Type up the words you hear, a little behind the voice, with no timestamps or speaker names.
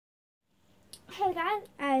Okay guys,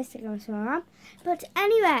 I still got some on. But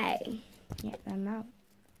anyway, get them out.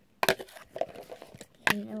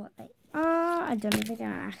 You know what they are. I don't know if they're going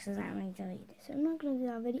to accidentally delete it, so I'm not going to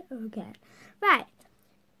do that video again. Right.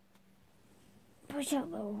 Push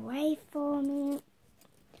out the way for me.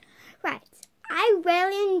 Right. I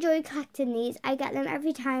really enjoy collecting these. I get them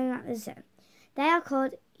every time at the zoo. They are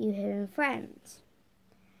called Yoohoo and Friends.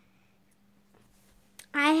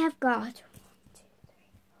 I have got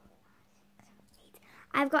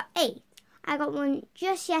 8. I got one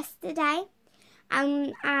just yesterday,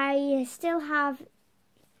 and I still have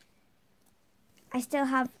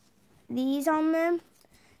these on them,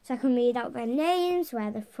 so I can read out their names,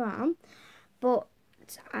 where they're from. But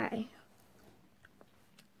okay.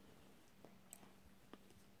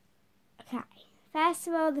 First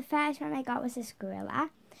of all, the first one I got was this gorilla.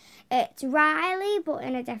 It's Riley, but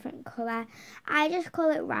in a different colour. I just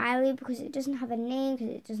call it Riley because it doesn't have a name,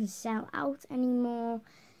 because it doesn't sell out anymore.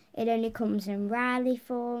 It only comes in Riley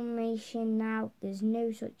formation now. There's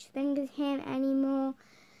no such thing as him anymore.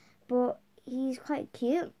 But he's quite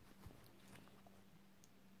cute.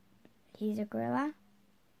 He's a gorilla.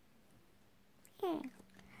 Yeah.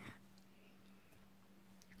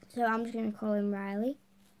 So I'm just going to call him Riley.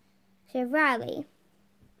 So Riley.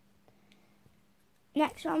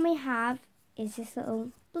 Next one we have is this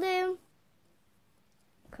little blue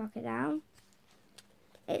crocodile.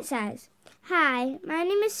 It says, "Hi, my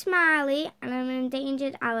name is Smiley and I'm an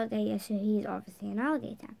endangered alligator," so he's obviously an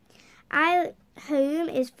alligator. Home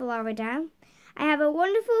is Florida. I have a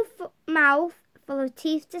wonderful mouth full of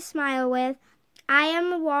teeth to smile with. I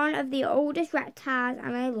am one of the oldest reptiles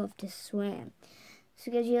and I love to swim. So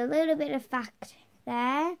it gives you a little bit of fact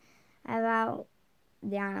there about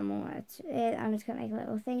the animal. I'm just going to make a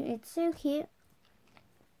little thing. It's so cute.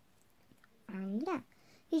 And yeah,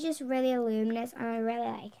 he's just really luminous and I really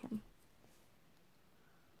like him.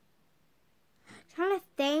 I'm trying to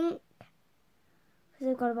think, because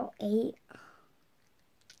I've got about 8.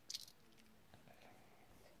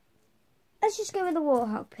 Let's just go with the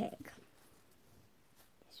warthog pig.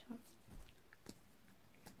 This one.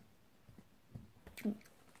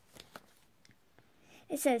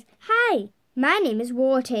 It says, "Hi, my name is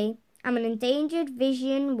Warty. I'm an endangered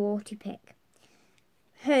vision warty pig.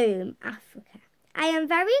 Home, Africa. I am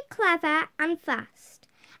very clever and fast.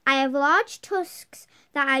 I have large tusks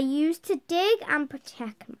that I use to dig and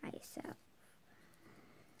protect myself."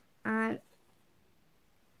 And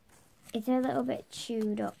it's a little bit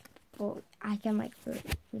chewed up, but I can literally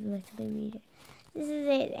read it. This is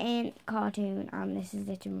it in cartoon and this is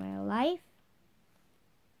it in real life.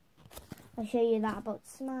 I'll show you that about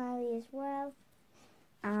Smiley as well.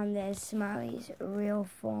 And there's Smiley's real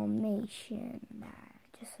formation there.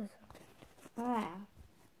 Just as wow.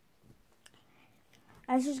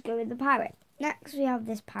 Let's just go with the parrot. Next we have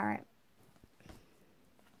this parrot.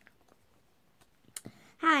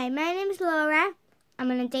 "Hi, my name is Laura.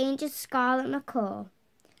 I'm an endangered scarlet macaw.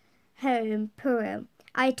 Home, Peru.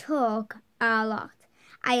 I talk a lot.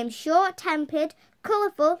 I am short-tempered,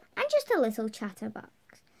 colourful, and just a little chatterbox."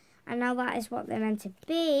 And now that is what they're meant to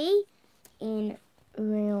be in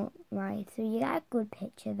real life. So you get a good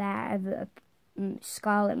picture there of a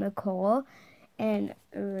scarlet macaw in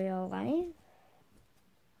real life.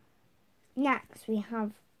 Next we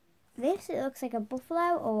have this. It looks like a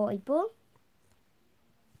buffalo or a bull.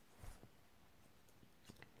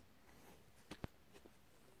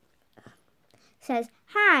 It says,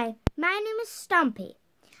 "Hi, my name is Stompy.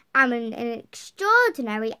 I'm an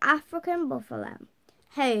extraordinary African buffalo.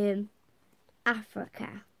 Home,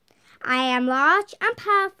 Africa. I am large and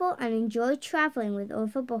powerful and enjoy travelling with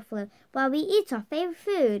other buffalo while we eat our favourite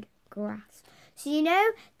food, grass." So you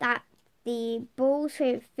know that the bull's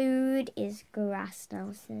favourite food is grass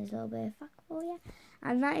now. So there's a little bit of fact for you.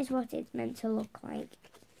 And that is what it's meant to look like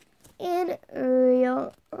in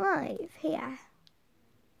real life here.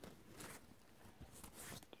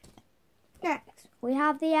 Next, we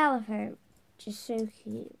have the elephant, which is so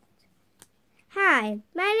cute. "Hi,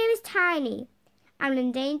 my name is Tiny. I'm an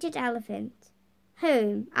endangered elephant.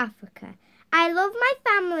 Home, Africa. I love my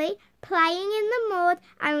family, playing in the mud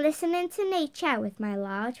and listening to nature with my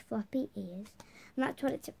large floppy ears." And that's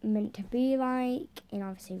what it's meant to be like in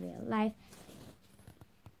obviously real life.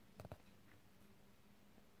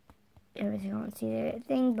 You obviously can't see the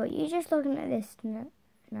thing, but you're just looking at this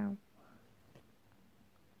now.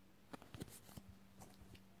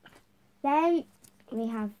 Then we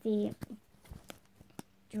have the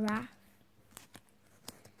giraffe.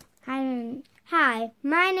 Hi,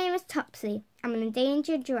 my name is Topsy. I'm an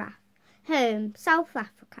endangered giraffe. Home, South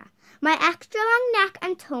Africa. My extra long neck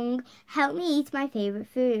and tongue help me eat my favourite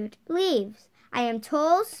food, leaves. I am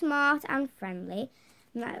tall, smart and friendly.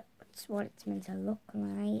 And that's what it's meant to look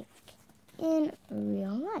like in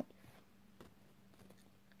real life.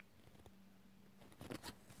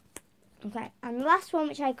 Okay, and the last one,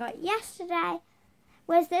 which I got yesterday,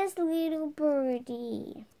 was this little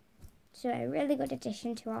birdie. So a really good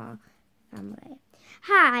addition to our family.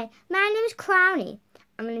 Hi, my name is Crownie.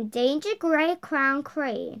 I'm an endangered grey crown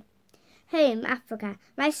crane. Home, Africa.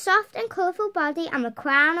 My soft and colourful body and the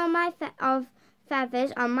crown on my of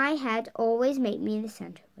feathers on my head always make me the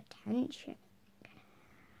centre of attention.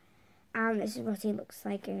 And this is what he looks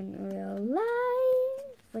like in real life.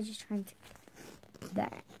 We're just trying to...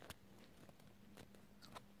 There.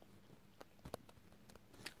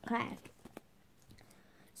 Okay.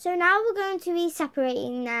 So now we're going to be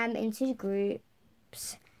separating them into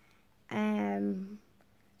groups.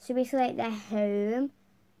 So basically like their home.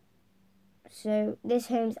 So this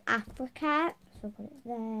home's Africa. So I'll put it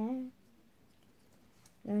there.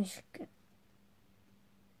 Then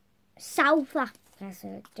South Africa. So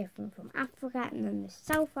it's different from Africa. And then there's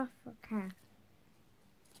South Africa.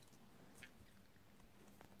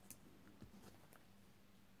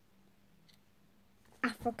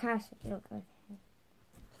 Africa. So it looks like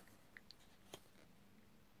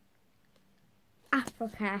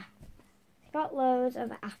Africa. I got loads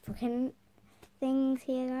of African things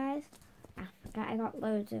here, guys. Africa. I got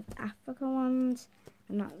loads of Africa ones.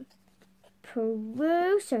 And not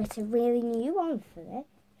Peru. So it's a really new one for this.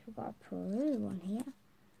 We've got a Peru one here.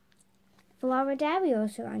 Florida. We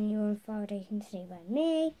also got a new one in Florida. You can see by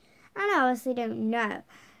me. And I honestly don't know.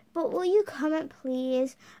 But will you comment,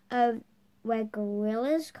 please, of where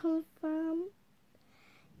gorillas come from?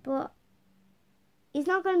 But he's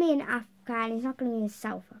not going to be in Africa and he's not going to be in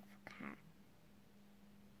South Africa.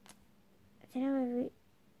 I don't know whether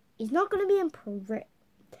he's not going to be in Peru.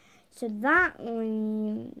 So that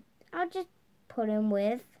one, I'll just put him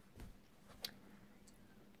with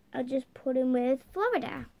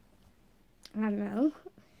Florida. I don't know.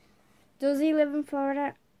 Does he live in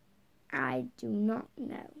Florida? I do not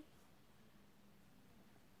know.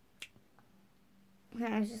 Okay,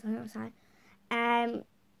 I was just going outside. I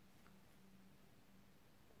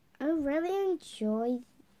really enjoy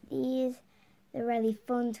these. They're really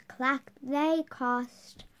fun to collect. They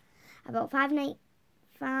cost about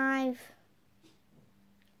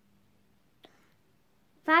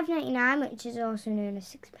 $5.99, which is also known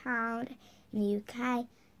as £6 in the UK.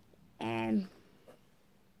 It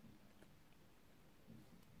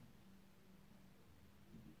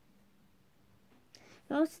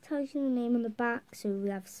also tells you the name on the back. So we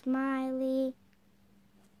have Smiley.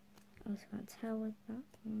 I also can't tell with that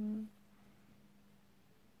one.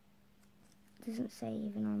 Doesn't say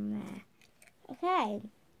even on there. Okay,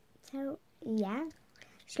 so yeah,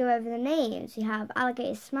 let's go over the names. You have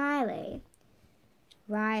Alligator Smiley,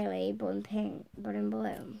 Riley, but in pink, but in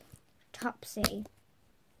blue, Topsy,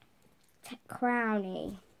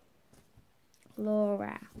 Crownie,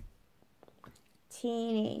 Laura,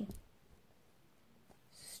 Teeny,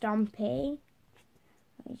 Stompy.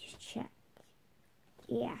 Let me just check.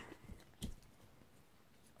 Yeah,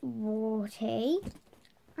 Warty.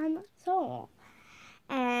 And that's all.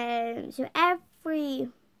 So every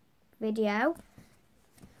video,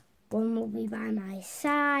 one will be by my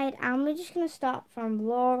side, and we're just going to start from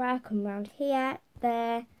Laura, come round here,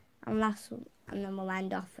 there, and last one, and then we'll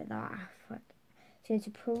end off with our Africa. So to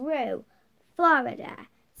Peru, Florida,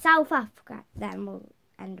 South Africa, then we'll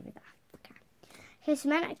end with Africa. Okay, so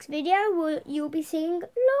my next video, you'll be seeing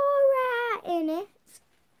Laura in it.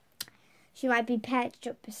 She might be perched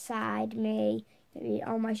up beside me. Maybe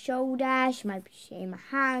on my shoulder, she might be in my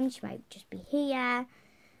hand, she might just be here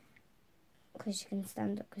because she can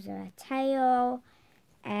stand up because of her tail.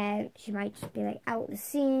 She might just be like out the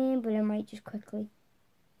scene, but I might just quickly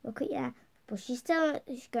look at you. But she's going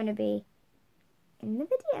to be in the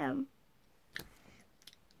video.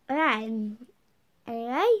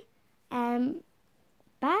 Anyway,